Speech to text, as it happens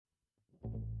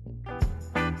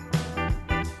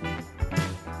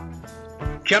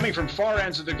Coming from far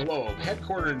ends of the globe,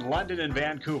 headquartered in London and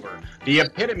Vancouver, the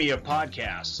epitome of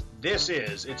podcasts, this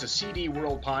is It's a CD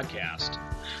World podcast.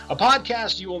 A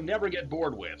podcast you will never get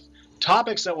bored with.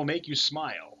 Topics that will make you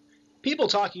smile. People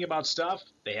talking about stuff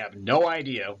they have no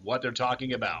idea what they're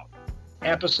talking about.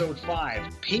 Episode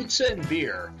 5, Pizza and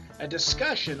Beer, a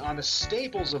discussion on the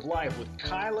staples of life with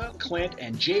Kyla, Clint,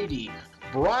 and JD,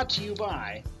 brought to you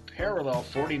by Parallel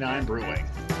 49 Brewing.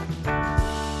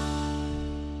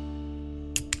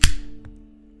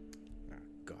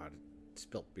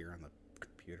 Spilt beer on the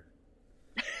computer.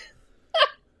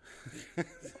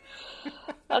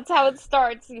 That's how it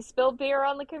starts. You spill beer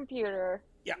on the computer.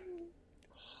 Yeah.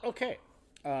 Okay.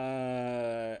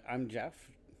 I'm Jeff,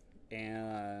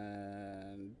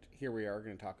 and here we are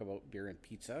going to talk about beer and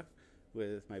pizza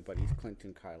with my buddies Clint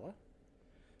and Kyla.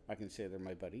 I can say they're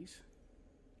my buddies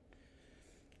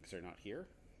because they're not here.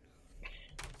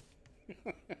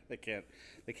 They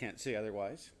can't say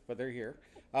otherwise, but they're here.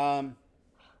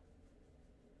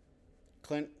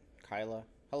 Clint, Kyla,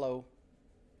 hello.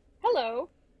 Hello.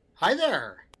 Hi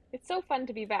there. It's so fun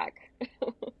to be back.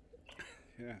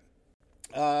 Yeah.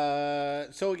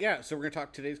 So we're gonna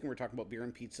talk today's. We're talking about beer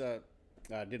and pizza.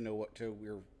 Didn't know what we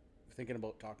were thinking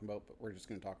about talking about, but we're just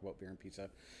gonna talk about beer and pizza.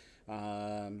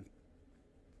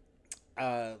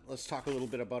 Let's talk a little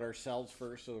bit about ourselves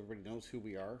first, so everybody knows who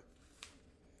we are.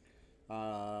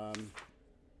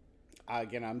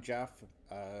 Again, I'm Jeff.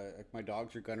 My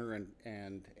dogs are Gunner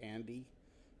and Andy.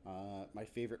 My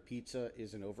favorite pizza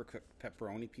is an overcooked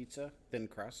pepperoni pizza, thin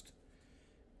crust.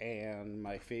 And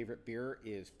my favorite beer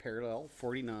is Parallel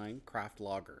 49 Craft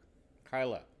Lager.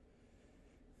 Kyla,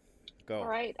 go. All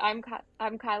right, I'm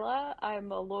Kyla.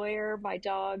 I'm a lawyer. My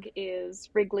dog is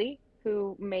Wrigley,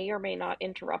 who may or may not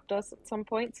interrupt us at some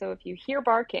point. So if you hear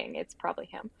barking, it's probably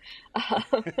him.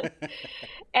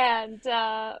 And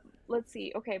let's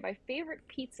see. Okay, my favorite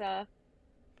pizza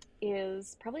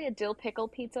is probably a dill pickle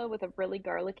pizza with a really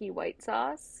garlicky white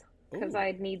sauce, because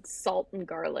I need salt and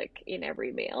garlic in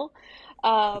every meal.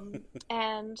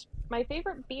 And my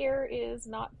favorite beer is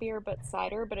not beer but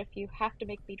cider, but if you have to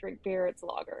make me drink beer, it's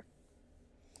lager.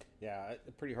 Yeah,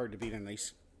 pretty hard to beat a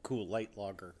nice, cool, light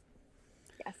lager.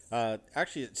 Yes.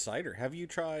 Actually, it's cider. Have you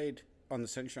tried, on the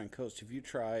Sunshine Coast,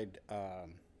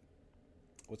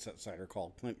 what's that cider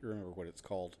called? Clint, you remember what it's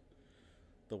called?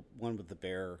 The one with the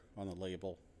bear on the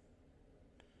label.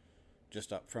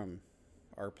 Just up from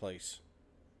our place.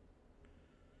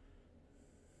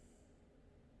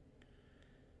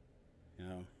 You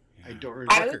know, yeah. I don't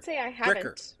remember. I would say I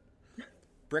haven't.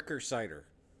 Bricker cider.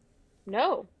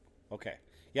 No. Okay.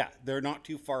 Yeah, they're not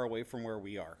too far away from where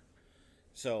we are.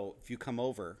 So if you come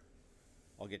over,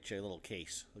 I'll get you a little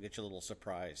case. I'll get you a little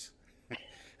surprise.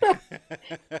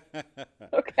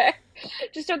 Okay.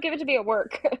 Just don't give it to me at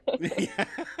work.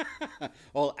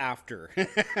 Well, after.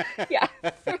 Yeah.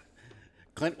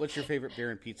 Clint, what's your favorite beer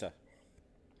and pizza?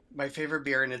 My favorite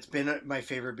beer, and it's been my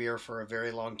favorite beer for a very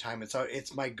long time.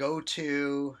 It's my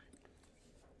go-to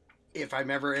if I'm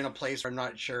ever in a place where I'm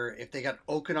not sure. If they got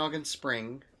Okanagan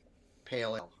Spring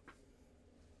Pale Ale,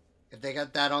 if they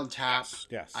got that on tap,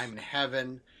 yes. I'm in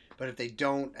heaven. But if they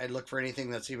don't, I look for anything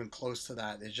that's even close to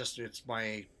that. It's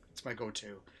my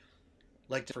go-to.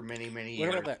 Liked it for many years.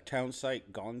 What about that Town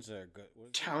Site Gonza?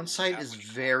 Town Site is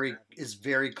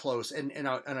very close, and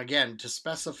again, to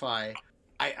specify,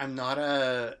 I'm not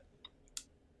a.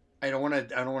 I don't want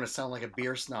to sound like a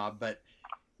beer snob, but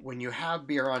when you have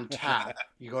beer on tap,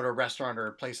 you go to a restaurant or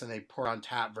a place and they pour on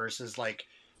tap versus like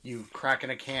you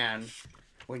cracking a can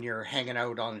when you're hanging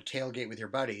out on a tailgate with your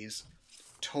buddies.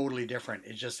 Totally different.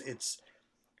 It's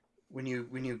when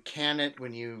you can it,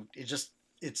 it just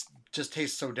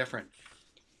tastes so different.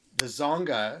 The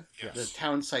Zonga, yes. The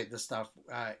Town Site, the stuff,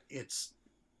 it's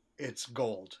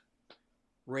gold.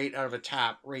 Right out of a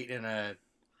tap, right in a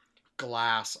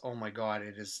glass. Oh my God,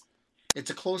 it's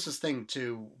the closest thing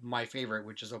to my favorite,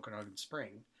 which is Okanagan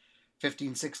Spring.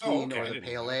 1516 or the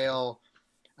Pale Ale.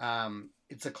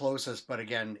 It's the closest, but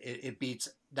again, it beats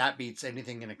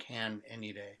anything in a can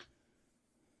any day.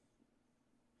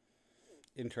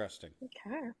 Interesting.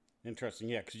 Okay. Interesting,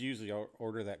 yeah, because you usually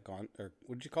order that or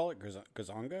what did you call it?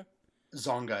 Gazonga?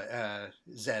 Zonga,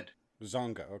 Zed.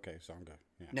 Zonga, okay, Zonga.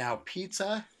 Yeah. Now,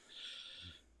 pizza,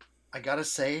 I gotta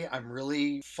say, I'm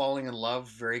really falling in love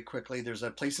very quickly. There's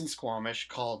a place in Squamish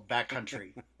called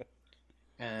Backcountry,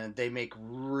 and they make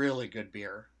really good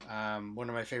beer. One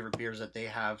of my favorite beers that they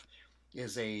have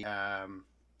is a,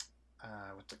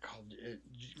 what's it called?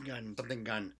 Gun.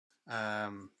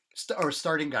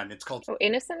 Starting Gun. It's called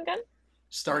Innocent Gun?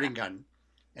 Starting Gun,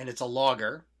 and it's a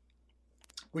lager,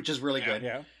 which is really good.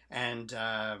 Yeah. And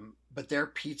but their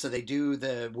pizza, they do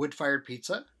the wood-fired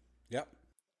pizza. Yep.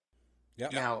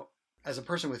 Yep. Now, as a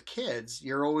person with kids,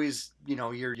 you're always,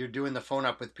 you're doing the phone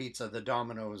up with pizza, the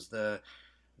Domino's, the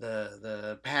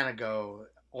Panago,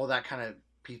 all that kind of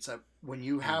pizza. When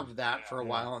you have that for a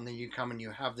while and then you come and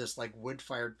you have this like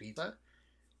wood-fired pizza,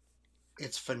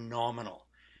 it's phenomenal.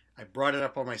 I brought it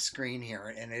up on my screen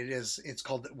here, and it's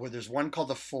called, there's one called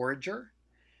the Forager,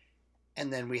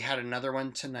 and then we had another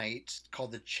one tonight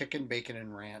called the Chicken, Bacon,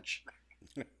 and Ranch.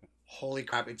 Holy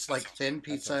crap. It's like thin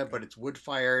pizza, but it's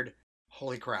wood-fired.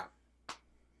 Holy crap.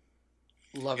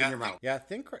 Love in your mouth. Yeah,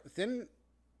 thin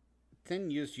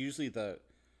is usually the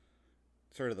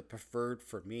sort of the preferred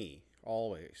for me,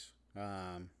 always.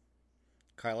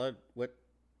 Kyla,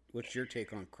 what's your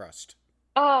take on crust?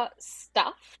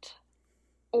 Stuffed.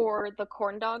 Or the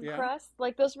corn dog crust,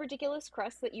 like those ridiculous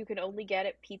crusts that you can only get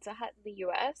at Pizza Hut in the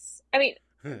U.S. I mean,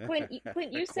 when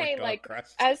you say like,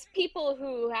 crust. As people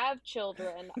who have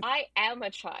children, I am a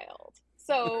child,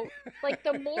 so like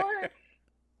the more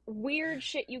weird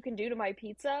shit you can do to my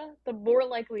pizza, the more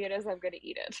likely it is I'm going to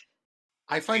eat it.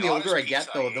 I find the older I get,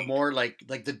 though, the more like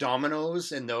the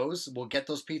Domino's and those will get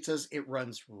those pizzas. It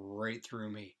runs right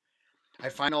through me. I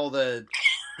find all the.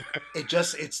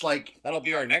 It's like that'll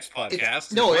be our next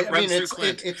podcast.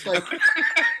 It's like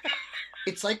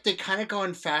it's like they kind of go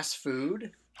on fast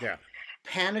food. Yeah.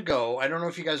 Panago. I don't know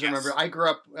if you guys remember. I grew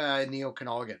up in the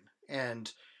Okanagan,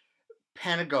 and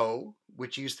Panago,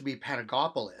 which used to be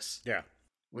Panagopolis. Yeah.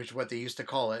 Which is what they used to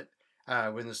call it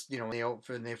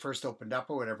when they first opened up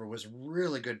or whatever, was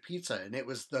really good pizza, and it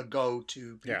was the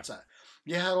go-to pizza.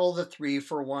 Yeah. You had all the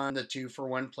 3-for-1, the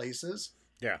 2-for-1 places.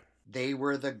 Yeah. They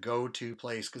were the go-to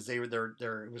place because they were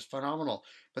there. It was phenomenal.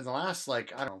 But in the last,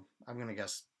 I'm going to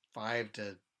guess 5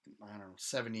 to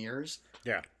 7 years.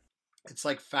 Yeah. It's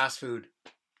like fast food.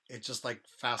 It's just like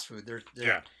fast food.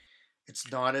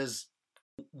 It's not as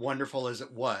wonderful as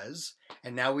it was.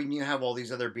 And now when you have all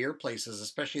these other beer places,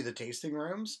 especially the tasting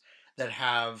rooms that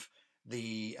have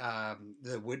the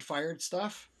wood-fired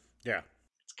stuff. Yeah.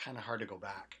 It's kind of hard to go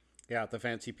back. Yeah, the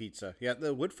fancy pizza. Yeah,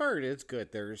 the wood-fired is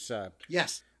good. There's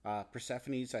yes.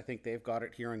 Persephone's, I think they've got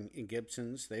it here in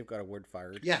Gibson's. They've got a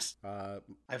wood-fired. Yes.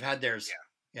 I've had theirs.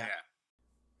 Yeah.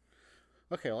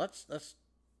 Okay, well, that's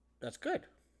good.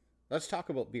 Let's talk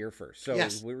about beer first. So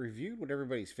we reviewed what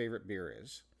everybody's favorite beer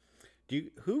is.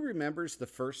 Who remembers the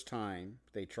first time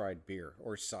they tried beer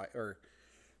or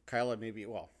Kyla?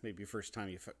 Maybe first time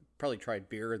you probably tried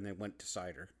beer and then went to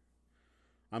cider.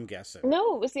 I'm guessing.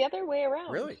 No, it was the other way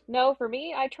around. Really? No, for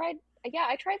me, I tried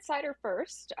cider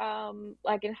first.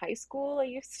 Like in high school, I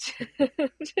used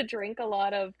to drink a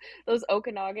lot of those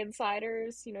Okanagan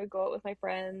ciders, go out with my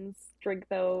friends, drink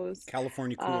those.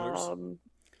 California coolers.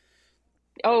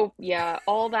 Oh yeah,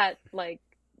 all that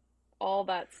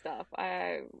stuff.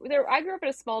 I grew up in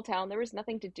a small town. There was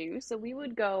nothing to do, so we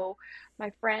would go.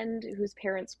 My friend, whose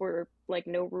parents were like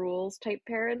no rules type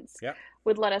parents,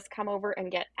 would let us come over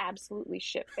and get absolutely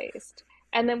shit-faced.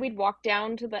 And then we'd walk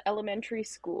down to the elementary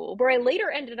school where I later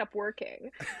ended up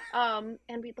working, and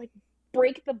we'd like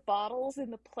break the bottles in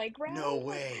the playground. No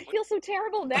way. I feel so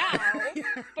terrible now,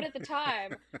 but at the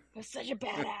time, I was such a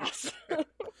badass.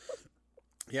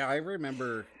 Yeah, I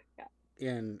remember.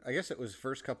 I guess it was the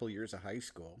first couple of years of high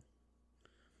school,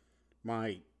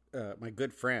 my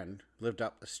good friend lived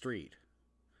up the street,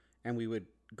 and we would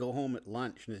go home at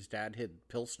lunch, and his dad hid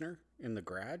Pilsner in the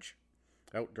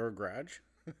outdoor garage.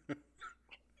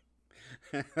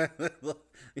 The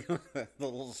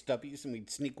little stubbies, and we'd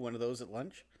sneak one of those at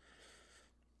lunch.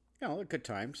 Good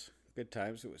times. Good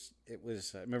times. It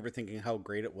was. I remember thinking how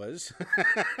great it was.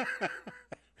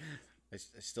 I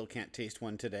still can't taste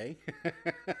one today.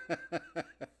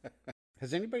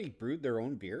 Has anybody brewed their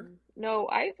own beer? No,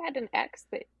 I've had an ex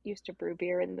that used to brew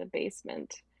beer in the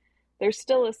basement.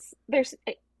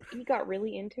 He got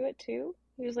really into it too.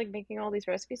 He was like making all these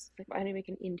recipes. Like, I'm gonna make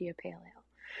an India Pale Ale,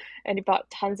 and he bought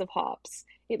tons of hops.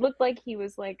 It looked like he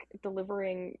was like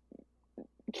delivering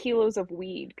kilos of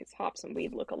weed, because hops and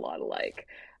weed look a lot alike.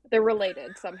 They're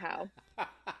related somehow.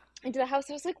 Into the house,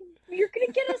 I was like, "You're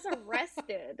gonna get us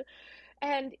arrested."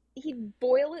 And he'd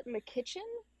boil it in the kitchen,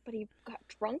 but he got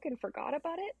drunk and forgot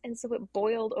about it, and so it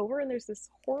boiled over, and there's this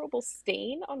horrible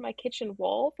stain on my kitchen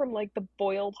wall from like the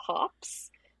boiled hops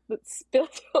that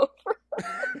spilled over.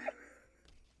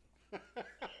 I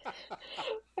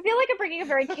feel like I'm bringing a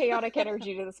very chaotic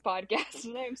energy to this podcast,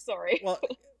 and I'm sorry.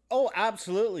 Well,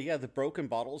 absolutely, yeah. The broken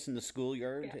bottles in the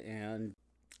schoolyard, and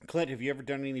Clint, have you ever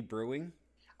done any brewing?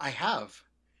 I have.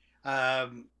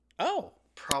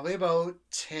 Probably about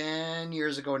 10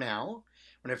 years ago now,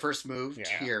 when I first moved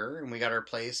here and we got our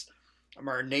place.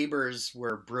 our neighbors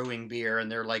were brewing beer,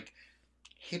 and they're like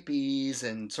hippies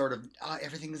and sort of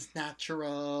everything's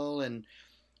natural, and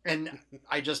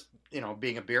I just,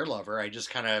 being a beer lover, I just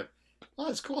kind of, oh,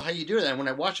 it's cool how you do that. And when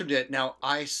I watch them do it, now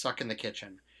I suck in the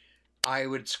kitchen. I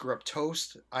would screw up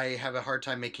toast. I have a hard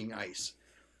time making ice.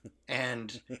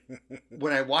 And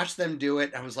when I watched them do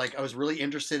it, I was really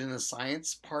interested in the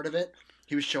science part of it.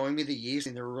 He was showing me the yeast,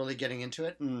 and they were really getting into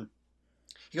it. And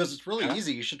he goes, it's really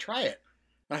easy. You should try it.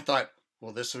 And I thought,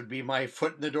 well, this would be my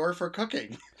foot in the door for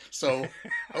cooking. So,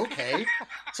 okay.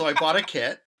 So I bought a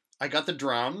kit. I got the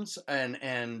drums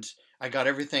and I got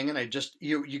everything. And I just,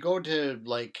 you go to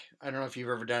like, I don't know if you've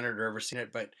ever done it or ever seen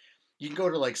it, but you can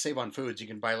go to like Save on Foods. You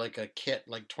can buy like a kit,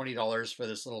 like $20 for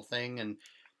this little thing. And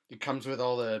it comes with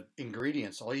all the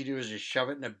ingredients. All you do is just shove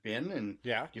it in a bin and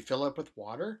you fill it up with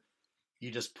water.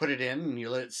 You just put it in and you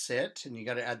let it sit, and you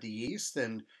got to add the yeast.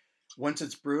 And once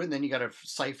it's brewed, then you got to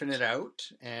siphon it out,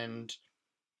 and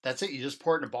that's it. You just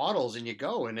pour it in bottles and you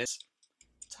go, and it's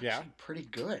actually pretty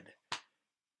good.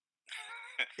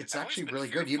 It's actually really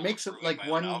good. You make some like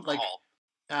one alcohol.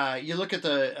 Like you look at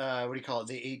the what do you call it?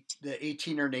 The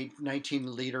 18 or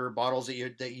 19 liter bottles that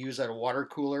you use at a water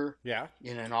cooler. Yeah.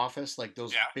 In an office, like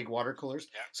those big water coolers.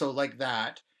 Yeah. So like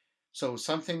that. So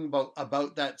something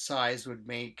about that size would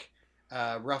make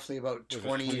roughly about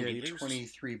 20 to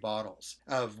 23 bottles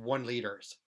of 1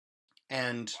 liters.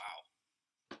 And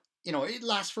it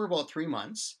lasts for about 3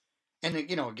 months. And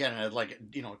again,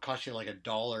 it costs you like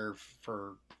 $1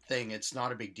 for thing. It's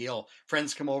not a big deal.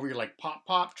 Friends come over, you're like,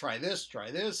 pop, try this.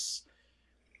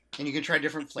 And you can try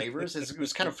different flavors. It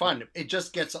was kind of fun. It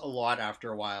just gets a lot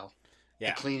after a while.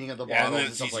 Yeah. The cleaning of the bottles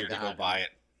and stuff like that. To go buy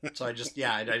it. So I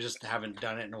just haven't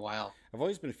done it in a while. I've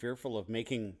always been fearful of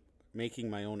making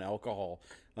my own alcohol.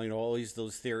 Always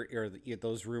those theory or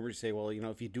those rumors say, well,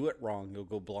 if you do it wrong, you'll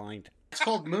go blind. It's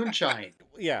called moonshine.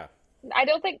 Yeah. I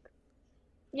don't think.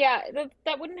 Yeah,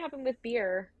 that wouldn't happen with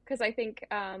beer, because I think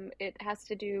it has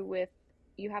to do with,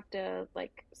 you have to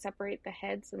like separate the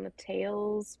heads and the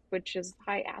tails, which is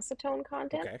high acetone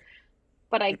content. Okay.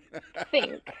 But I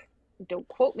think, don't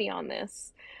quote me on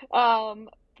this,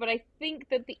 but I think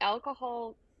that the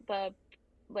alcohol, the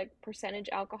like percentage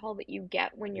alcohol that you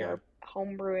get when you're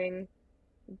home brewing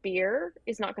beer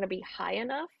is not going to be high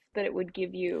enough that it would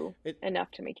give you enough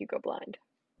to make you go blind.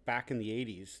 Back in the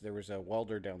 80s, there was a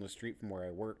welder down the street from where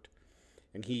I worked,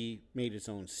 and he made his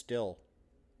own still.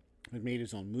 He made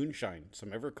his own moonshine, some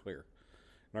Everclear.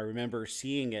 And I remember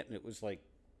seeing it, and it was like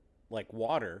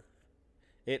water.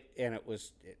 It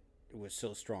was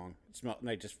so strong. It smelled, and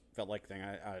I just felt like,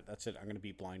 that's it. I'm going to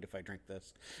be blind if I drink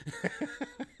this.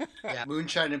 Yeah,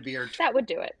 moonshine and beer. That would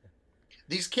do it.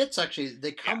 These kits actually,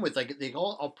 they come with they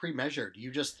all pre-measured. You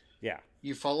just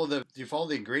you follow the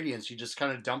ingredients. You just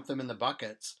kind of dump them in the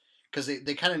buckets because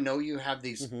they kind of know you have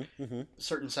these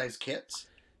certain size kits.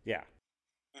 Yeah,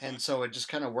 and so it just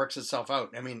kind of works itself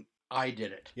out. I mean, I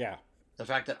did it. Yeah, the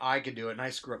fact that I could do it, and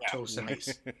I screw up toast and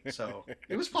ice. So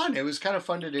it was fun. It was kind of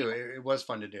fun to do. It was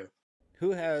fun to do.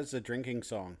 Who has a drinking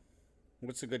song?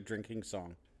 What's a good drinking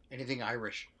song? Anything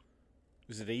Irish.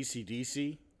 Is it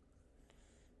AC/DC?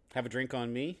 Have a drink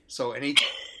on me? So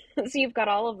you've got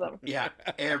all of them. Yeah.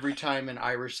 Every time an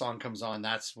Irish song comes on,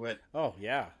 that's what... Oh,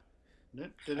 yeah. I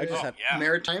just had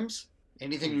Maritimes?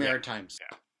 Anything Maritimes.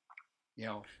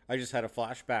 Yeah. I just had a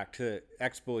flashback to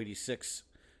Expo 86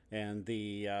 and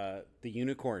the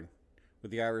Unicorn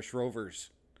with the Irish Rovers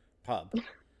pub.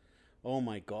 Oh,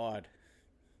 my God.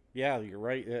 Yeah, you're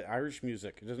right. Irish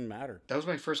music. It doesn't matter. That was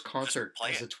my first concert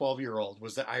as a 12-year-old,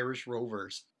 was the Irish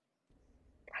Rovers.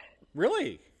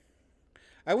 Really?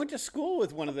 I went to school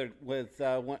with one of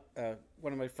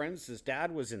my friends. His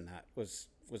dad was in that. Was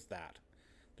that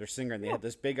their singer? And they had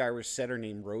this big Irish setter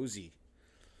named Rosie.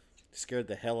 It scared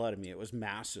the hell out of me. It was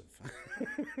massive.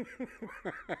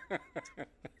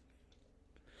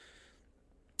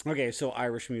 Okay, so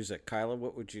Irish music, Kyla.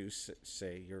 What would you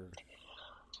say?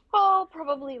 Oh,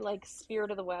 probably like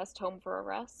Spirit of the West, Home for a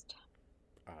Rest.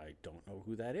 I don't know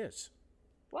who that is.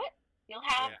 What? You'll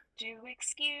have to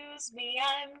excuse me,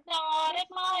 I'm not at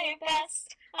my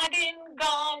best. I've been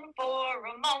gone for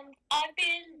a month. I've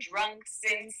been drunk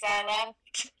since I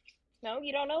left. No,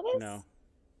 you don't know this?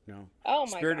 No. Oh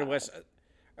my God. Spirit of the West.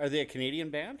 Are they a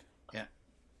Canadian band? Yeah.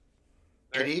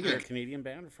 They're a Canadian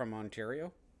band from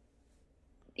Ontario?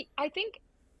 I think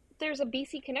there's a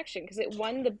BC connection because it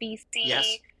won the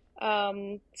BC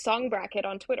song bracket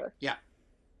on Twitter. Yeah.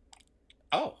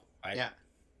 Oh.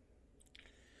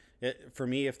 For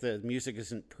me, if the music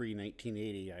isn't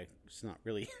pre-1980, it's not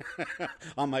really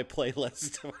on my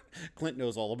playlist. Clint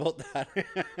knows all about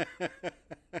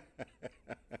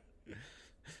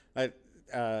that.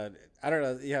 I don't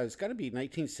know. Yeah, it's got to be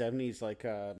 1970s, like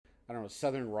I don't know,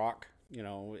 Southern rock. You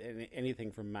know,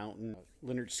 anything from Mountain,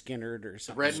 Leonard Skinner, or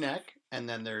something. Redneck, and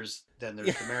then there's the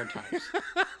Maritimes.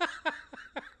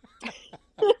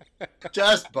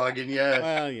 Just bugging you.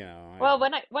 Well, you know. Well,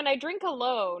 when I drink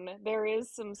alone, there is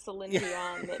some Celine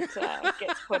Dion that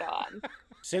gets put on.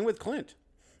 Same with Clint.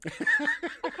 Okay.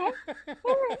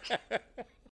 All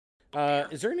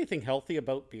right. Is there anything healthy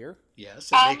about beer?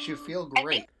 Yes, it makes you feel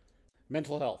great.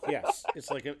 Mental health, yes. It's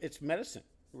like it's medicine,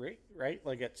 right? Right?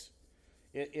 Like it.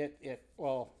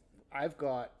 Well, I've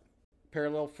got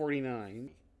Parallel 49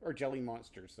 or Jelly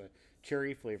Monsters, the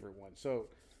cherry flavored one. So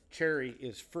cherry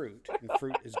is fruit, and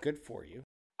fruit is good for you.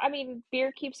 I mean,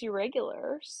 beer keeps you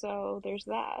regular, so there's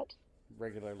that.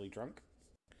 Regularly drunk.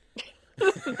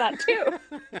 That too.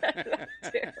 That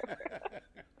too.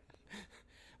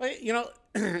 Well, you know,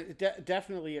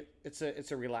 definitely it's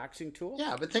a relaxing tool.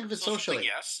 Yeah, but think of it socially.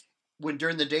 Yes. When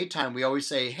during the daytime we always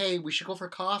say, "Hey, we should go for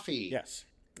coffee." Yes.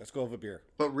 Let's go have a beer.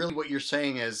 But really, what you're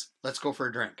saying is, "Let's go for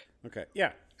a drink." Okay.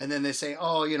 Yeah. And then they say,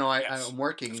 "Oh, you know, I'm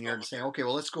working," and you're saying, "Okay,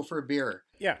 well, let's go for a beer."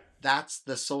 Yeah. That's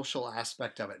the social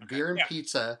aspect of it. Beer and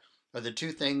pizza are the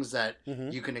two things that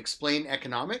you can explain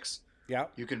economics. Yeah.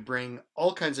 You can bring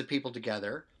all kinds of people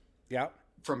together. Yeah.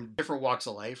 From different walks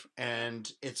of life,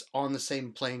 and it's on the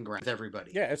same playing ground with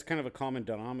everybody. Yeah, it's kind of a common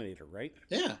denominator, right?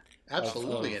 Yeah,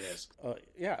 absolutely, it is.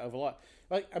 Yeah, of a lot.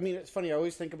 Like, I mean, it's funny. I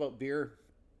always think about beer.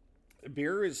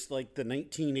 Beer is like the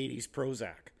 1980s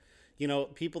Prozac. You know,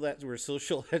 people that were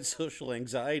had social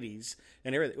anxieties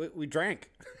and everything. We drank.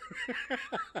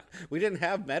 We didn't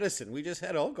have medicine. We just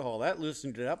had alcohol. That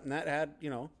loosened it up, and that had,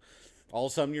 you know, all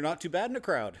of a sudden you're not too bad in a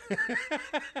crowd. Do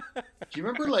you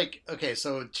remember, like, okay,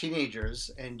 so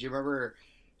teenagers, and do you remember?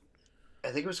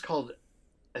 I think it was called.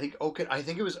 I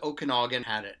think it was Okanagan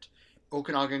had it.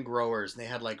 Okanagan Growers, and they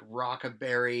had like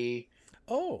Rockaberry.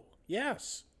 Oh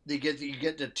yes. You get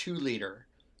the 2-liter.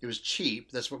 It was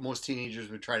cheap. That's what most teenagers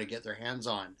would try to get their hands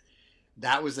on.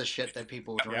 That was the shit that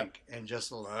people would drink and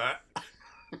just. Of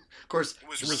course,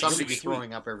 somebody be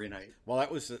throwing up every night. Well, that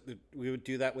was we would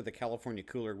do that with the California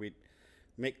Cooler. We'd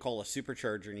call a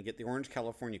supercharger, and you get the orange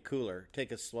California Cooler,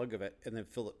 take a slug of it, and then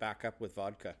fill it back up with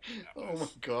vodka. Oh my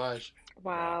gosh!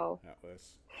 Wow. Yeah, that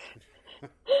was.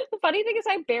 The funny thing is,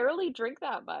 I barely drink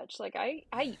that much. Like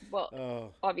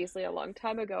obviously a long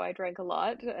time ago, I drank a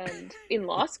lot, and in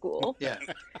law school, Yeah.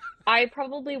 I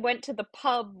probably went to the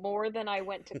pub more than I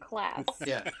went to class.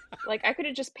 Yeah. Like I could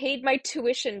have just paid my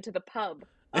tuition to the pub.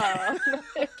 But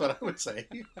I would say.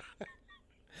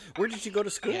 Where did you go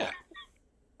to school? Yeah.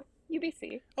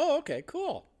 UBC. Oh, okay,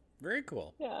 cool. Very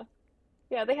cool. Yeah.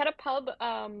 Yeah, they had a pub.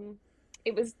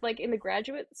 It was like in the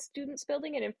graduate students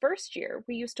building, and in first year,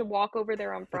 we used to walk over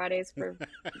there on Fridays for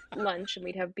lunch, and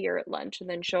we'd have beer at lunch and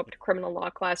then show up to criminal law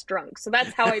class drunk. So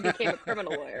that's how I became a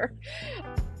criminal lawyer.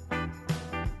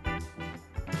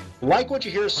 Like what you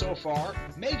hear so far?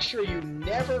 Make sure you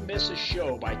never miss a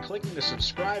show by clicking the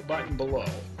subscribe button below.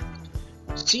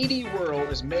 CD World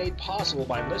is made possible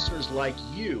by listeners like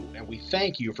you, and we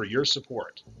thank you for your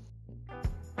support.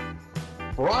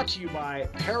 Brought to you by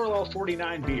Parallel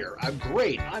 49 Beer, a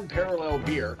great unparalleled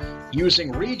beer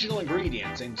using regional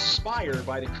ingredients inspired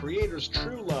by the creator's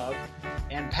true love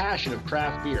and passion of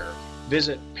craft beer.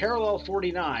 Visit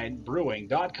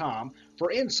parallel49brewing.com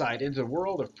for insight into the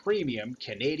world of premium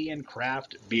Canadian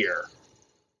craft beer.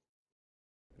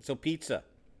 So pizza.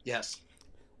 Yes.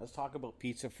 Let's talk about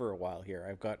pizza for a while here.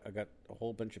 I've got a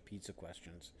whole bunch of pizza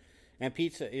questions, and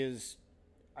pizza is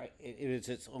it is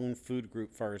its own food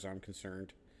group, far as I'm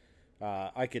concerned.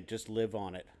 I could just live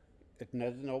on it. It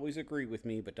doesn't always agree with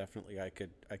me, but definitely I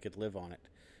could live on it.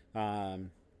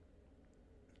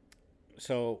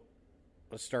 So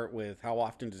let's start with, how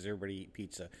often does everybody eat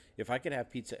pizza? If I could have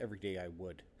pizza every day, I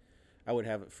would. I would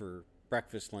have it for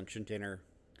breakfast, lunch, and dinner.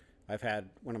 I've had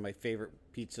one of my favorite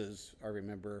pizzas, I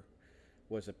remember,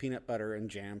 was a peanut butter and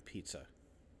jam pizza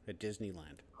at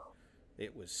Disneyland.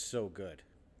 It was so good.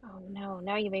 Oh no,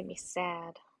 now you made me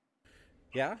sad.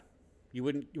 Yeah?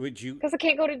 Would you? Because I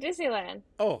can't go to Disneyland.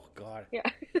 Oh, God. Yeah.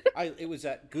 It was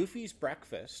at Goofy's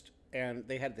Breakfast, and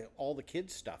they had all the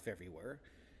kids' stuff everywhere.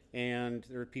 And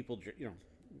there were people,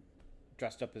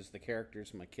 dressed up as the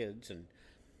characters, my kids, and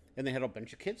they had a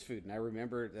bunch of kids' food. And I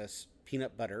remember this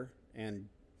peanut butter and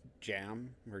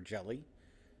jam or jelly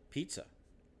pizza.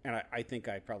 And I think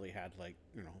I probably had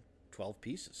 12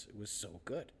 pieces. It was so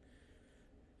good.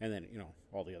 And then,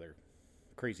 all the other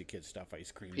crazy kid stuff,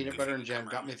 ice cream. Peanut butter and jam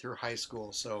got me through high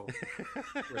school, so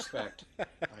respect.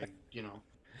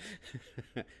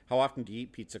 How often do you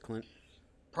eat pizza, Clint?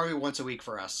 Probably once a week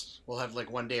for us. We'll have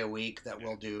one day a week that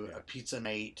we'll do a pizza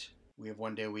night. We have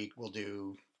one day a week we'll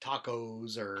do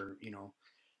tacos or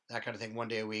that kind of thing. One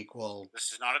day a week,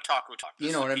 This is not a taco talk. This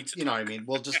you know is what a I pizza you know talk. what I mean.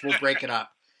 We'll break it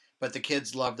up. But the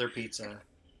kids love their pizza,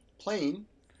 plain,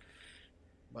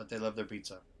 but they love their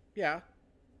pizza. Yeah.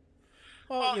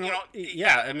 Well, Well,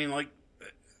 yeah. I mean, like,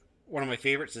 one of my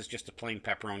favorites is just a plain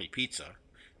pepperoni pizza,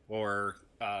 or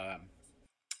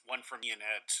one from Ian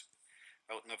Ed's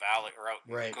out in the valley or out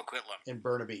in Right. Coquitlam. In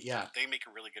Burnaby, yeah. They make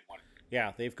a really good one.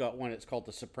 yeah, they've got one. It's called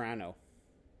the Soprano.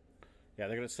 Yeah,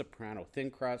 they got a Soprano,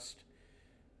 thin crust,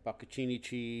 bocconcini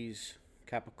cheese,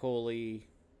 capicoli.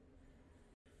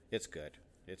 It's good.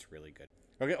 It's really good.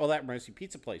 Okay, well, that reminds me,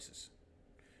 pizza places.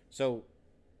 So,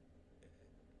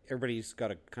 everybody's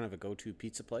got a kind of a go-to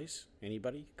pizza place.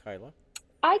 Anybody? Kyla?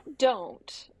 I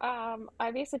don't.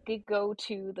 I basically go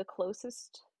to the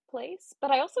closest place,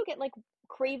 but I also get like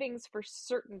cravings for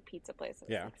certain pizza places.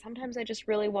 Yeah. Like, sometimes I just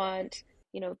really want,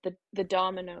 the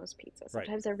Domino's pizza. Right.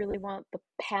 Sometimes I really want the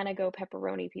Panago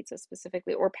pepperoni pizza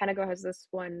specifically, or Panago has this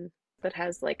one that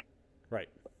has like Right.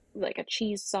 a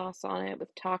cheese sauce on it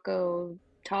with taco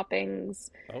toppings.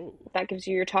 Oh. That gives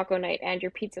you your taco night and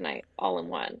your pizza night all in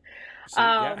one. So,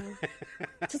 yeah.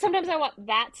 So sometimes I want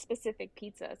that specific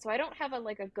pizza. So I don't have a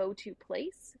go-to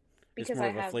place It's because more I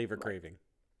of a have flavor craving.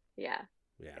 Yeah.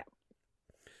 Yeah.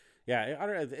 Yeah, I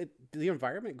don't know. The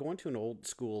environment, going to an old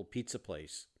school pizza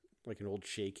place, like an old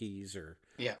Shakey's or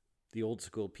Yeah. the old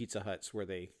school Pizza Huts where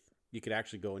you could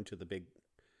actually go into the big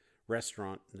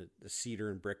restaurant, the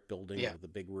cedar and brick building Yeah. with the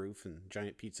big roof and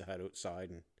giant Pizza Hut outside,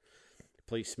 and the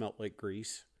place smelled like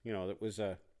grease. That was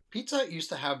a... Pizza Hut used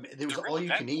to have, there was It's a real all you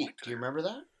event can eat. point Do you there. remember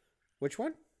that? Which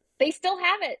one? They still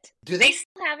have it. Do They they?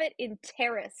 still have it in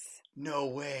Terrace. No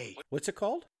way. What's it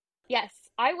called? Yes,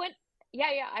 I went. Yeah,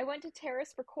 I went to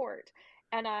Terrace for court,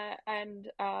 and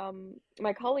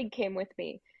my colleague came with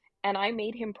me, and I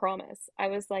made him promise. I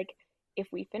was like, if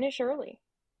we finish early,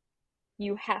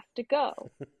 you have to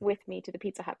go with me to the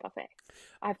Pizza Hut buffet.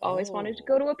 I've always wanted to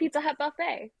go to a Pizza Hut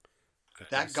buffet.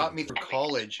 That got me through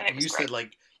college. That was You said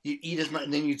you eat as much,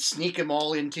 and then you'd sneak them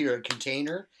all into your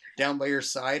container down by your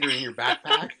side or in your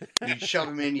backpack. You'd shove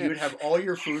them in. You'd have all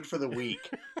your food for the week.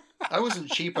 I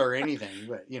wasn't cheap or anything,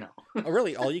 but Oh,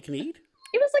 really? All you can eat?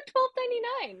 It was like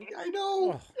 $12.99. I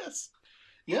know. Oh. Yes.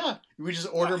 Yeah. We just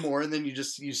order more, and then you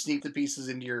sneak the pieces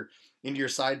into your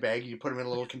side bag. You put them in a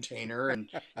little container, and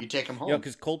you take them home. Yeah,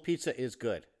 because cold pizza is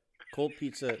good. Cold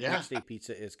pizza, Yeah. next day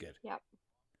pizza is good. Yep.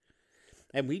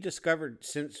 And we discovered,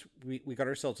 since we got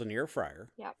ourselves an air fryer,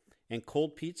 Yep. and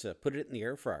cold pizza, put it in the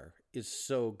air fryer, is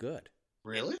so good.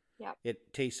 Really?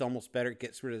 It tastes almost better. It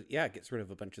gets rid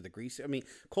of a bunch of the grease. I mean,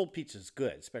 cold pizza is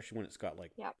good, especially when it's got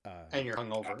like Yep. And you're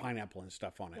hungover. pineapple and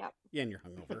stuff on it. Yep. Yeah, and you're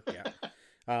hungover.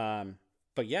 Yeah.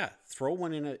 But yeah, throw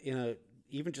one in a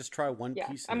even just try one Yeah,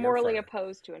 piece. In I'm the air morally fryer.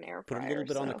 opposed to an air Put fryer. a little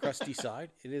bit on the so- crusty side.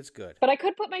 It is good. But I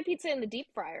could put my pizza in the deep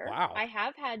fryer. Wow. I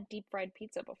have had deep fried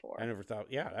pizza before. I never thought.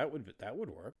 Yeah, that would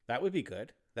work. That would be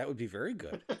good. That would be very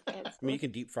good. It's- I mean, you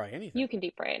can deep fry anything. You can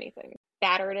deep fry anything.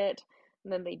 Battered it,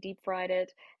 and then they deep fried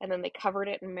it, and then they covered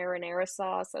it in marinara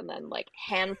sauce, and then like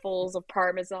handfuls of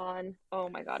Parmesan. Oh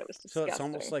my god, it was So disgusting. it's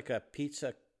almost like a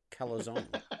pizza calzone.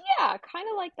 Yeah, kind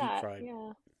of like that. fried.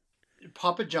 Yeah.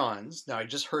 Papa John's. Now I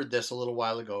just heard this a little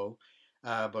while ago,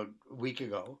 about a week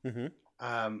ago. hmm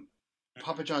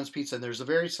Papa John's pizza. And there's a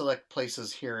very select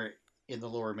places here in the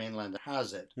Lower Mainland that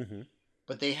has it. hmm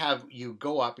But they have, you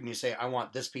go up and you say, I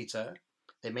want this pizza.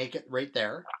 They make it right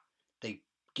there. They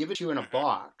give it to you in a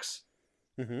box,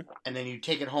 hmm and then you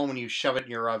take it home and you shove it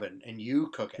in your oven and you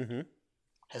cook it. hmm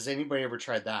Has anybody ever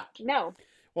tried that? No.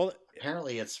 Well,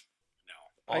 Apparently it's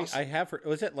I awesome. have heard.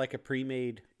 Was it like a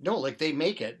pre-made? No, like they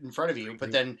make it in front of you,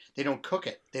 but then they don't cook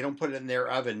it. They don't put it in their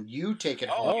oven. You take it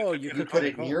home. Oh, you you could You could put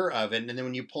it in home. your oven, and then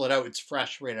when you pull it out, it's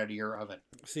fresh right out of your oven.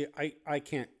 See, I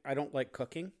can't. I don't like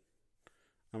cooking.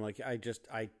 I'm like I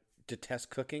detest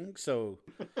cooking. So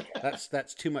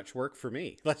that's too much work for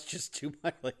me. That's just too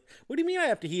much. Like, what do you mean I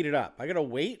have to heat it up? I gotta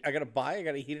wait. I gotta buy. I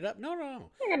gotta heat it up. No.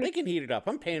 You're gonna, They can heat it up.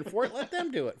 I'm paying for it. Let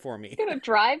them do it for me. you're gonna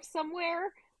drive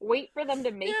somewhere, wait for them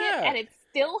to make Yeah. it, and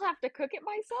still have to cook it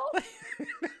myself?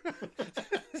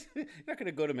 You're not going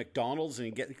to go to McDonald's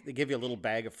and they give you a little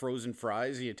bag of frozen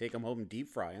fries and you take them home and deep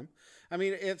fry them. I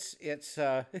mean, it's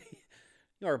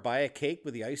or buy a cake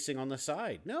with the icing on the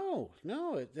side. No.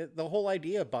 The whole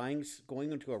idea of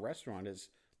going into a restaurant is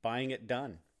buying it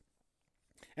done.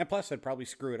 And plus, I'd probably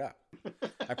screw it up.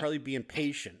 I'd probably be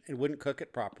impatient and wouldn't cook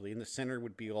it properly, and the center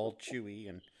would be all chewy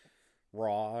and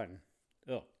raw, and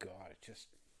oh god, just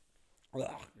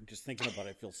thinking about it,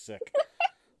 I feel sick.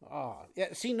 Oh,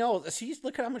 yeah. See,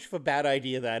 look at how much of a bad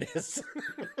idea that is.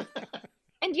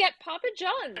 And yet, Papa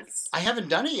John's. I haven't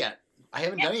done it yet. I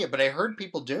haven't done it yet, but I heard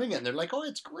people doing it, and they're like, "Oh,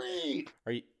 it's great."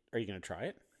 Are you going to try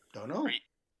it? Don't know.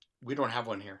 We don't have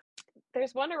one here.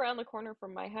 There's one around the corner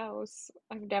from my house.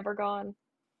 I've never gone.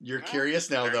 You're curious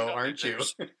now, There you though, go. aren't you?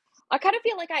 I kind of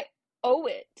feel like I owe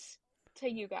it to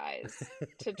you guys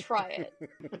to try it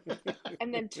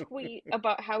and then tweet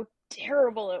about how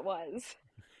terrible it was.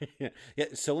 Yeah,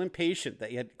 so impatient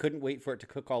that you couldn't wait for it to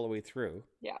cook all the way through.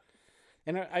 Yeah.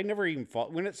 And I never even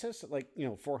thought, when it says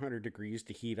 400 degrees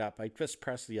to heat up, I just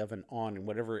press the oven on, and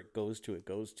whatever it goes to.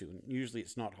 And usually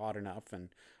it's not hot enough, and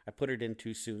I put it in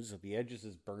too soon, so the edges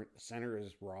is burnt, the center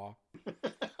is raw.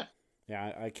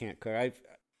 Yeah, I can't cook.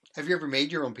 Have you ever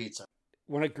made your own pizza?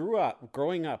 When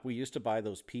growing up, we used to buy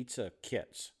those pizza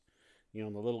kits, the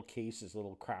little cases,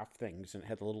 little craft things, and it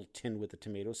had the little tin with the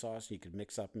tomato sauce, and you could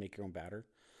mix up and make your own batter.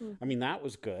 I mean, that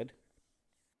was good.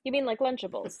 You mean like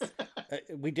Lunchables?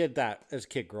 We did that as a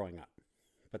kid growing up,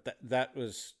 but that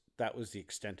was the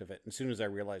extent of it. As soon as I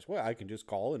realized, well, I can just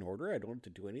call and order, I don't have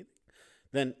to do anything.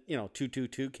 Then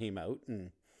 222 came out,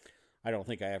 and I don't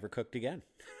think I ever cooked again.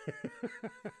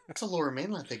 It's a Lower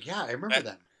Mainland thing. Yeah, I remember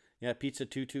that. Yeah, Pizza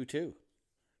 222.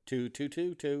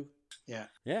 2222. Yeah.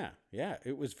 Yeah.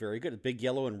 It was very good. A big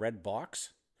yellow and red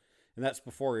box. And that's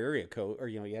before area code, or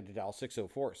you had to dial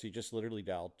 604. So you just literally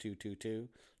dialed 222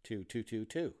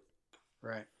 2222.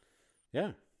 Right.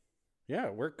 Yeah. Yeah,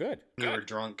 we're good. We were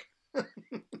drunk.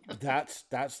 That's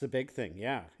the big thing.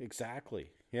 Yeah,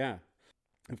 exactly. Yeah.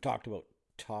 We've talked about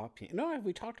topping. No, have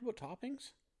we talked about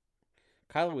toppings?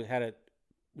 Kyla,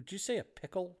 would you say a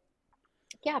pickle?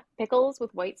 Yeah, pickles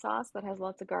with white sauce that has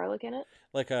lots of garlic in it.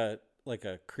 Like a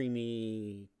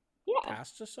creamy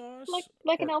pasta sauce?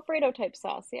 Like an Alfredo type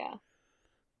sauce, yeah.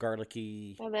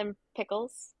 Garlicky. And then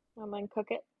pickles, and then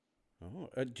cook it. Oh,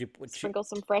 Sprinkle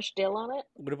some fresh dill on it.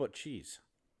 What about cheese?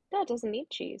 That doesn't need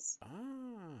cheese.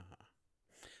 Ah.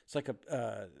 It's like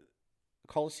a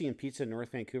Coliseum Pizza in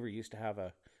North Vancouver used to have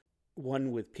a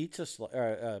one with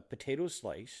potato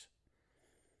slice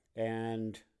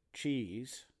and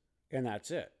cheese, and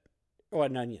that's it. Oh,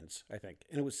 and onions, I think.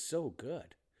 And it was so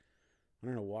good. I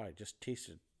don't know why. It just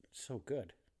tasted so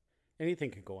good.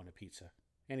 Anything can go on a pizza.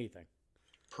 Anything.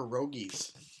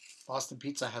 Pierogies. Boston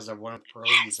Pizza has one with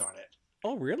pierogies on it.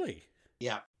 Oh, really?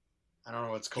 Yeah. I don't know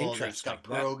what it's called. It's got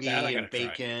pierogi and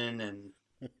bacon and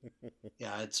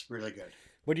yeah, it's really good.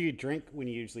 What do you drink when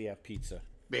you usually have pizza?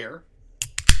 Beer.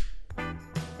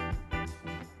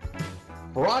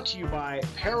 Brought to you by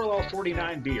Parallel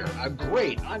 49 Beer, a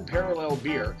great unparalleled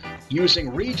beer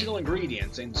using regional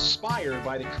ingredients inspired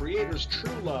by the creator's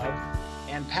true love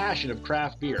and passion of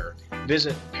craft beer.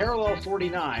 Visit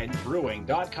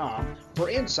parallel49brewing.com for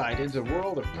insight into the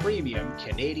world of premium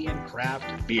Canadian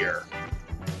craft beer.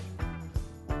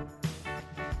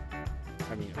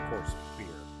 I mean, of course, beer,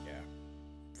 yeah.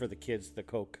 For the kids, the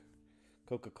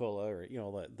Coca-Cola, or,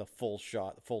 the full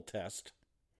shot, the full test.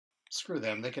 Screw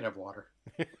them. They can have water.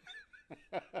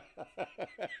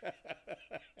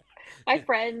 My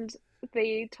friend,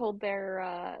 they told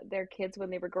their kids when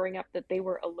they were growing up that they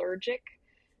were allergic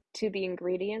to the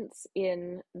ingredients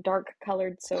in dark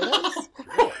colored sodas.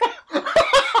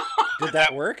 Did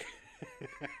that work?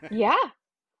 Yeah.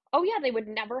 Oh yeah, they would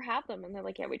never have them, and they're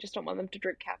like, yeah, we just don't want them to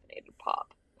drink caffeinated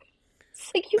pop. It's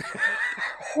like, you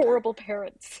horrible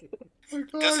parents.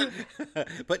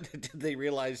 But did they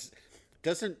realize?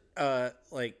 Doesn't Red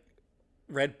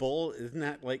Bull, isn't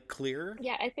that clear?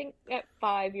 Yeah, I think at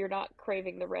 5 you're not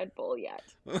craving the Red Bull yet.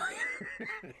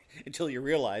 Until you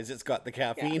realize it's got the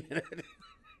caffeine in it.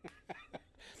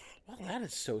 Well, that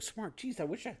is so smart. Jeez, I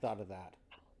wish I thought of that.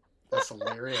 That's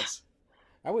hilarious.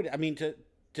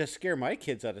 To scare my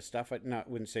kids out of stuff, I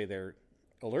wouldn't say they're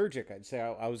allergic. I'd say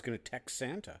I was going to text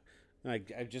Santa.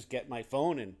 I'd just get my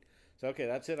phone and say, okay,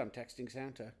 that's it. I'm texting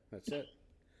Santa. That's it.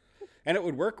 And it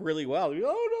would work really well. Oh,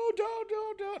 no,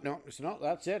 don't. No,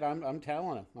 that's it. I'm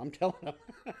telling him.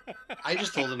 I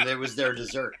just told them it was their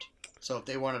dessert. So if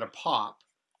they wanted a pop,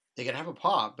 they could have a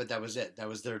pop, but that was it. That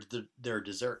was their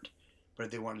dessert. But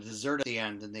if they wanted dessert at the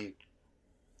end, then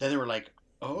they were like,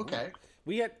 oh, okay.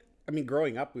 We had,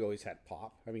 growing up, we always had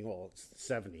pop. It's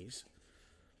the 70s.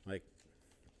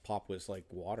 Pop was like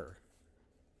water.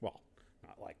 Well,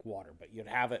 not like water, but you'd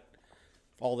have it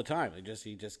all the time.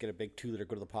 You just get a big 2-liter,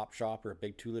 go to the pop shop, or a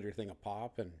big 2-liter thing of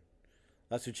pop, and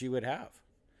that's what you would have.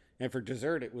 And for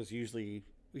dessert, it was usually,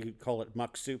 we'd call it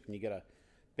muck soup, and you get a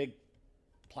big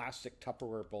plastic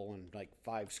Tupperware bowl and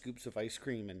 5 scoops of ice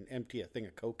cream and empty a thing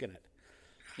of Coke in it.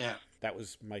 Yeah. That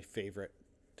was my favorite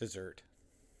dessert.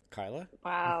 Kyla?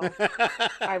 Wow.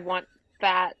 I want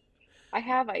that. I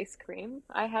have ice cream.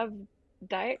 I have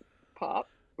Diet Pop.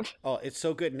 Oh, it's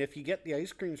so good. And if you get the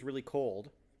ice creams really cold,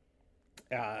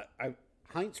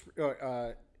 Heinz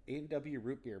A&W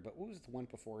root beer, but what was the one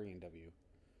before A&W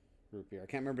root beer? I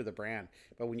can't remember the brand.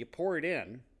 But when you pour it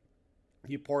in,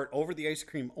 you pour it over the ice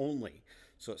cream only,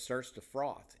 so it starts to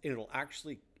froth. And it'll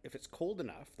actually, if it's cold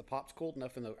enough, the pop's cold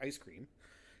enough in the ice cream,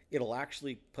 it'll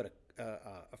actually put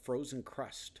a frozen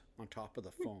crust on top of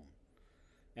the foam.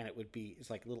 And it's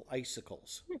like little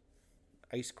icicles.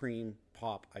 Ice cream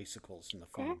pop icicles in the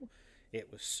foam. It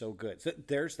was so good. So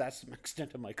that's the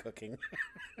extent of my cooking.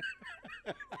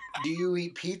 Do you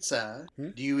eat pizza?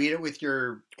 Do you eat it with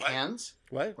your hands?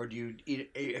 What? Or do you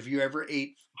eat it? Have you ever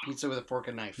ate pizza with a fork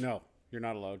and knife? No, you're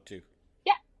not allowed to.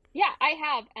 Yeah, I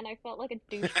have, and I felt like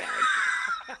a douchebag.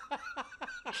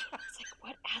 It's like,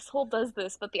 what asshole does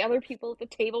this? But the other people at the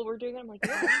table were doing it. I'm like,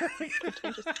 yeah,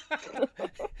 pretentious.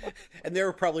 And they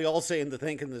were probably all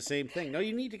thinking the same thing. No,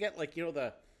 you need to get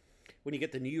when you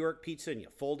get the New York pizza and you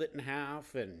fold it in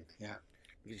half and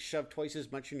you shove twice as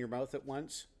much in your mouth at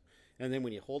once. And then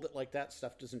when you hold it like that,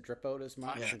 stuff doesn't drip out as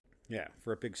much. Yeah,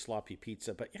 for a big sloppy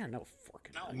pizza. But yeah, no fork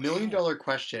and knife. $1 million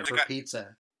question for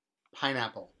pizza.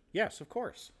 Pineapple. Yes, of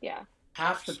course. Yeah.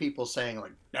 Half the people saying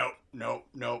like, no. Then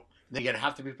you get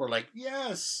half the people are like,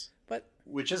 yes. But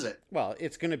which is it? Well,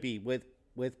 it's going to be with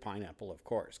pineapple, of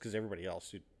course, because everybody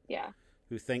else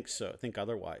who think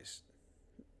otherwise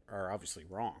are obviously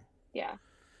wrong. Yeah.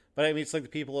 But I mean, it's like the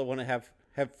people that want to have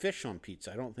fish on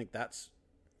pizza. I don't think that's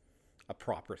a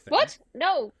proper thing. What?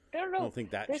 No. I don't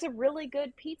think that. There's a really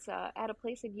good pizza at a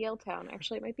place in Yaletown.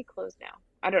 Actually, it might be closed now.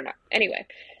 I don't know. Anyway,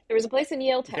 there was a place in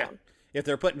Yaletown. Yeah. If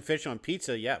they're putting fish on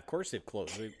pizza, yeah, of course they've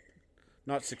closed. They're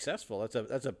not successful.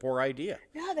 That's a poor idea.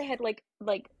 No, they had like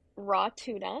raw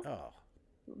tuna, Oh,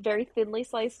 very thinly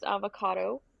sliced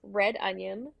avocado, red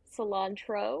onion,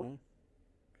 cilantro. It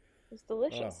was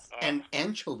delicious. And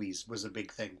anchovies was a big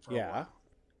thing for a while.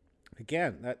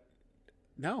 Again,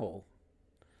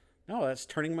 that's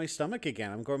turning my stomach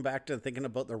again. I'm going back to thinking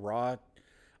about the raw,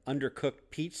 undercooked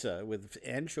pizza with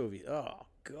anchovies. Oh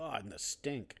God, and the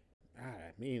stink.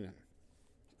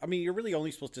 I mean, you're really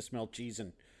only supposed to smell cheese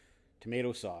and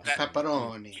tomato sauce.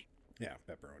 Pepperoni. Yeah,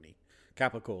 pepperoni.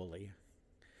 Capicola.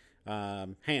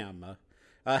 Ham.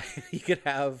 You could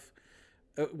have,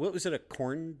 what was it, a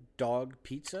corn dog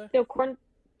pizza? No, corn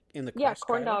In the crust? Yeah,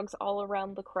 corn kind of? dogs all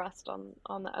around the crust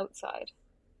on the outside.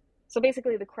 So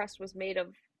basically the crust was made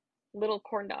of little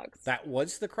corn dogs. That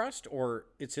was the crust, or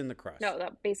it's in the crust? No,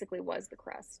 that basically was the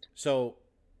crust. So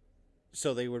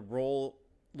they would roll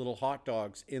little hot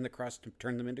dogs in the crust and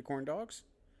turn them into corn dogs?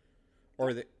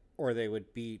 Or they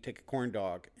would take a corn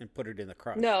dog and put it in the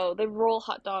crust? No, they roll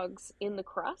hot dogs in the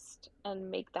crust and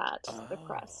make that the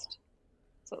crust.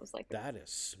 So it was like That is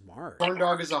smart. Corn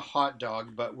dog is a hot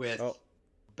dog, but with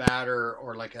batter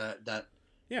or like that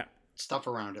stuff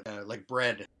around it, like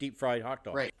bread. Deep fried hot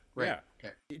dog. Right. Yeah.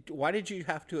 Okay. Why did you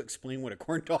have to explain what a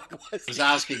corn dog was? I was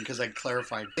asking because I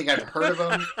clarified. I think I've heard of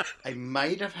them. I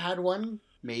might have had one,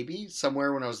 maybe,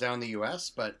 somewhere when I was down in the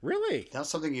U.S., but Really? not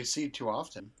something you see too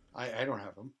often. I don't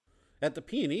have them. At the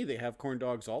P&E, they have corn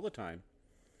dogs all the time.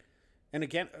 And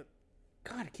again,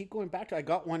 God, I keep going back to, I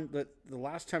got one, the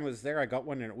last time I was there, I got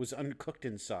one and it was uncooked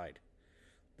inside.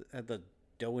 The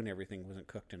dough and everything wasn't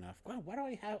cooked enough. Wow, why do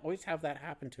I always have that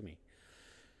happen to me?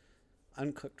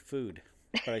 Uncooked food,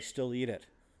 but I still eat it.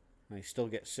 And I still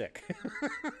get sick.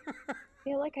 I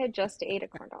feel like I just ate a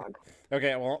corn dog.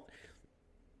 Okay, well,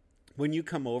 when you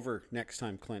come over next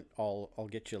time, Clint, I'll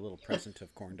get you a little present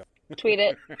of corn dog. Tweet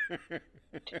it.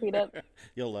 Tweet it.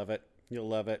 You'll love it. You'll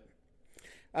love it.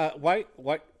 Why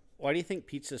do you think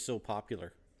pizza is so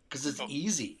popular? Because it's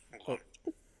easy. Hold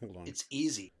on. It's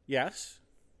easy. Yes.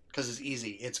 Because it's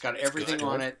easy. It's got everything good.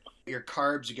 on it. Your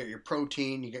carbs, you get your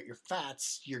protein, you get your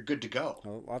fats. You're good to go.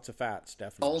 Oh, lots of fats,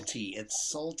 definitely. Salty. It's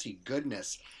salty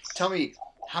goodness. Tell me,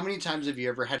 how many times have you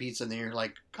ever had pizza and then you're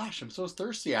like, gosh, I'm so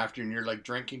thirsty after, and you're like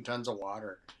drinking tons of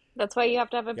water? That's why you have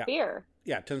to have a Yeah. beer.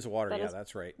 Yeah, tons of water. That Yeah, is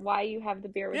that's right. Why you have the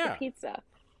beer with Yeah. the pizza.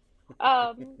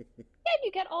 Yeah,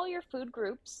 you get all your food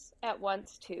groups at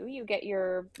once too. You get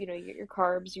your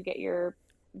carbs, you get your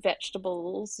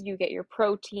vegetables, you get your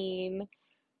protein.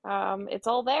 It's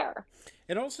all there.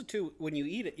 And also, too, when you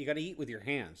eat it, you got to eat with your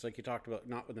hands. Like you talked about,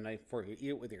 not with a knife and fork. You eat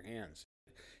it with your hands.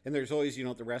 And there's always,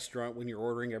 at the restaurant, when you're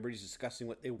ordering, everybody's discussing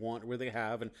what they want, where they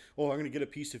have. And, I'm going to get a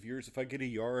piece of yours. If I get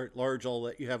a large, I'll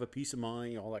let you have a piece of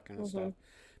mine, all that kind of stuff.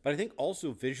 But I think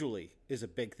also visually is a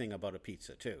big thing about a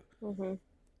pizza, too. Mm-hmm.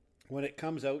 When it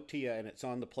comes out to you and it's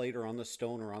on the plate or on the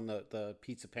stone or on the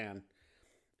pizza pan,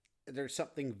 there's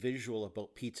something visual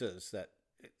about pizzas that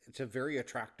it's a very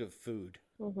attractive food.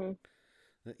 Mm-hmm.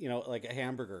 Like a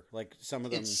hamburger, like some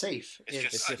of them. It's safe.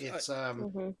 It's It's just- it's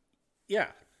Mm-hmm.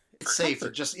 Yeah. It's safe.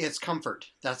 It's comfort.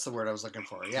 That's the word I was looking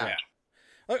for. Yeah.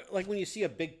 Like when you see a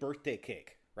big birthday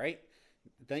cake, right?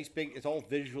 Nice big. It's all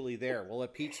visually there. Well, a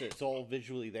pizza, it's all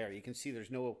visually there. You can see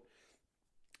there's no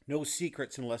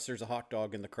secrets unless there's a hot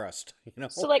dog in the crust.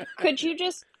 So like, could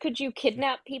you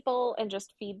kidnap people and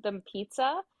just feed them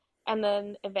pizza, and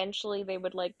then eventually they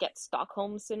would like get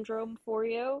Stockholm syndrome for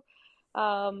you,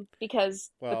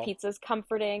 because the pizza's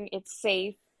comforting, it's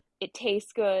safe, it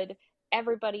tastes good,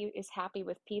 everybody is happy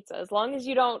with pizza. As long as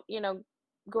you don't,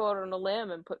 go out on a limb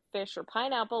and put fish or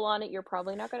pineapple on it, you're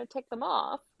probably not going to take them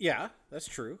off. Yeah, that's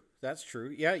true.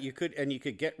 Yeah, you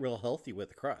could get real healthy with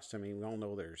the crust. I mean, we all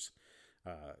know there's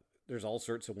all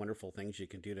sorts of wonderful things you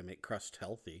can do to make crust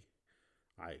healthy.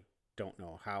 I don't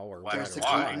know how or why.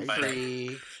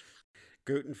 Gluten-free.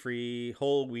 Gluten-free,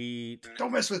 whole wheat.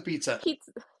 Don't mess with pizza.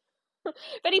 If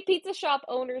any pizza shop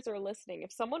owners are listening,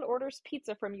 if someone orders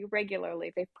pizza from you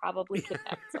regularly, they've probably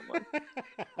kidnapped someone.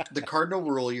 The cardinal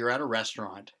rule, you're at a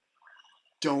restaurant,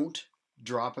 don't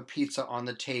drop a pizza on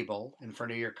the table in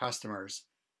front of your customers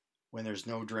when there's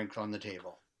no drink on the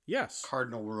table. Yes.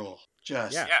 Cardinal rule. You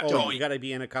got to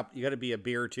be in a cup. You got to be a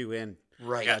beer or two in.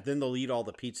 Right. Yeah, then they'll eat all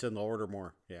the pizza and they'll order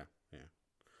more. Yeah.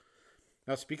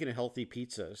 Now, speaking of healthy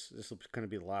pizzas, this will kind of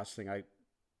be the last thing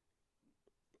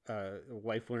a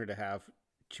wife wanted to have.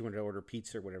 She wanted to order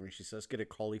pizza or whatever, and she says, "Get a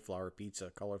cauliflower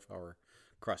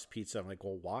crust pizza." I'm like,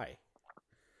 "Well, why?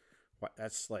 What?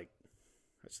 That's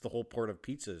the whole part of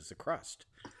pizza is the crust."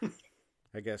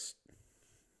 I guess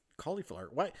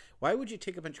cauliflower. Why would you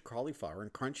take a bunch of cauliflower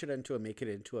and crunch it make it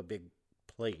into a big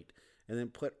plate and then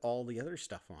put all the other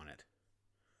stuff on it?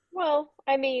 Well,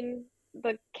 I mean,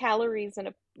 the calories in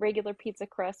a regular pizza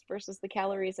crust versus the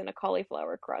calories in a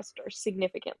cauliflower crust are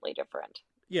significantly different.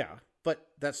 Yeah, but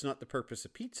that's not the purpose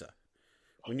of pizza.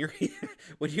 When you're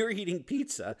eating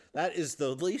pizza, that is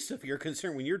the least of your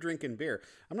concern. When you're drinking beer,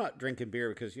 I'm not drinking beer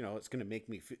because it's going to make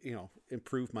me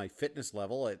improve my fitness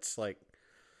level. It's like,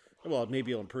 well,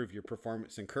 maybe it'll improve your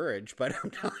performance and courage, but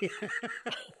I'm telling you.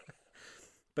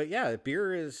 But yeah,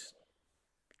 beer is.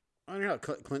 I don't know.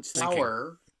 Clint's thinking.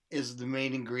 Flour is the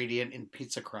main ingredient in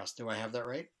pizza crust. Do I have that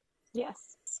right?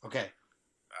 Yes. Okay.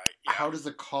 Yeah. How does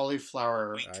the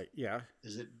cauliflower?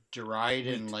 Is it dried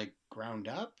and ground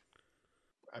up?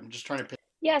 I'm just trying to.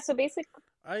 Yeah. So basically,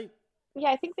 I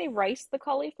think they rice the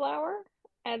cauliflower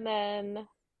and then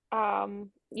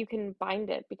you can bind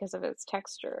it because of its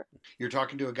texture. You're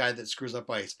talking to a guy that screws up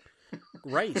ice.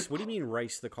 Rice? What do you mean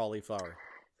rice the cauliflower?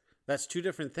 That's two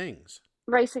different things.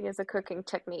 Ricing is a cooking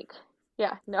technique.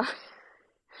 Yeah. No.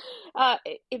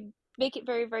 It make it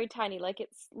very, very tiny, like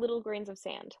it's little grains of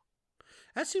sand.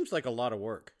 That seems like a lot of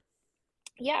work.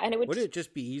 Yeah, and would it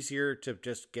just be easier to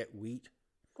just get wheat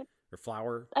or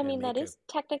flour? I mean, that is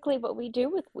technically what we do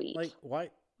with wheat. Like, why?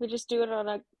 We just do it on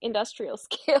an industrial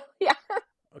scale. Yeah.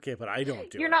 Okay, but I don't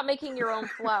do it. You're not making your own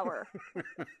flour.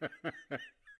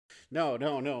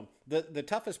 No. The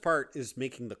toughest part is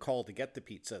making the call to get the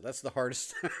pizza. That's the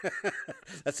hardest.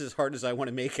 That's as hard as I want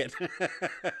to make it.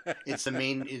 It's the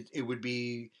main. It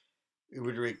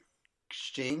would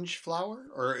exchange flour,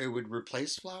 or it would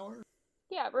replace flour.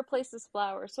 Yeah, it replaces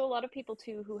flour. So a lot of people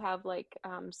too who have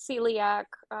celiac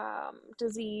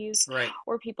disease, right,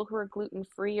 or people who are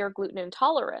gluten-free or gluten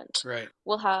intolerant, right,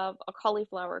 will have a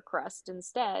cauliflower crust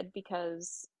instead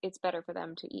because it's better for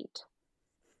them to eat.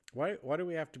 Why do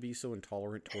we have to be so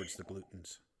intolerant towards the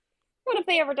glutens? What have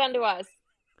they ever done to us?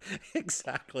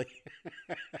 Exactly.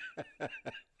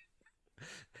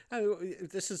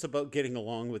 This is about getting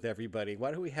along with everybody.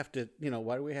 Why do we have to,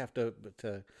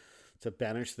 to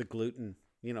banish the gluten?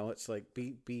 It's like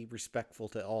be respectful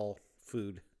to all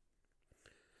food.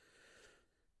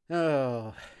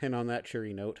 Oh, and on that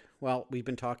cheery note, well, we've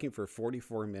been talking for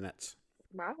 44 minutes.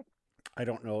 Wow. I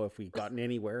don't know if we've gotten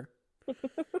anywhere.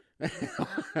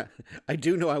 I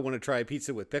do know I want to try a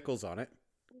pizza with pickles on it.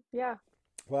 Yeah.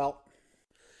 Well,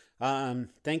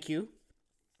 thank you.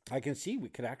 I can see we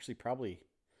could actually probably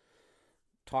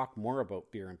talk more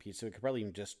about beer and pizza. We could probably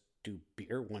even just do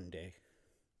beer one day.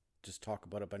 Just talk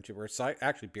about a bunch of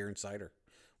actually beer and cider.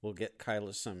 We'll get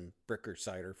Kyla some Bricker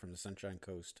cider from the Sunshine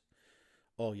Coast.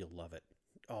 Oh, you'll love it.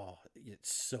 Oh,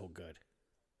 it's so good.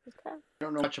 Okay. I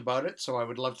don't know much about it, so I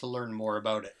would love to learn more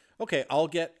about it. Okay, I'll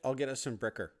get us some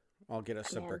Bricker. I'll get us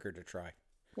some Bricker to try.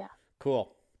 Yeah.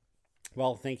 Cool.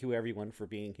 Well, thank you everyone for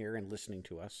being here and listening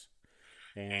to us.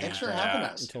 And thanks for having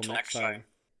us. Until next time.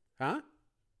 Huh?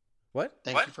 What?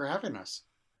 Thank you for having us.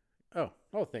 Oh,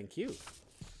 thank you.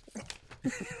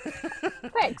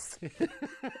 Thanks.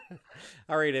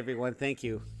 All right, everyone. Thank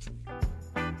you.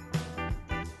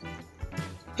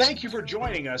 Thank you for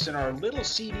joining us in our little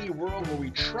CD world where we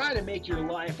try to make your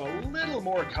life a little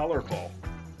more colorful.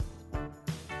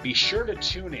 Be sure to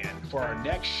tune in for our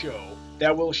next show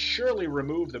that will surely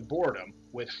remove the boredom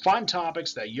with fun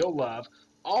topics that you'll love,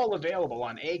 all available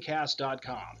on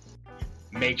acast.com.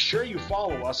 Make sure you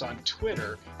follow us on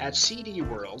Twitter at CD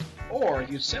World, or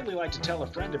if you'd simply like to tell a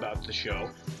friend about the show,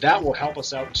 that will help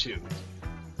us out too.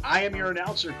 I am your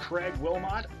announcer, Craig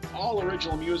Wilmot. All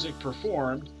original music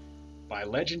performed by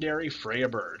legendary Freya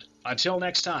Bird. Until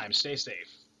next time, stay safe.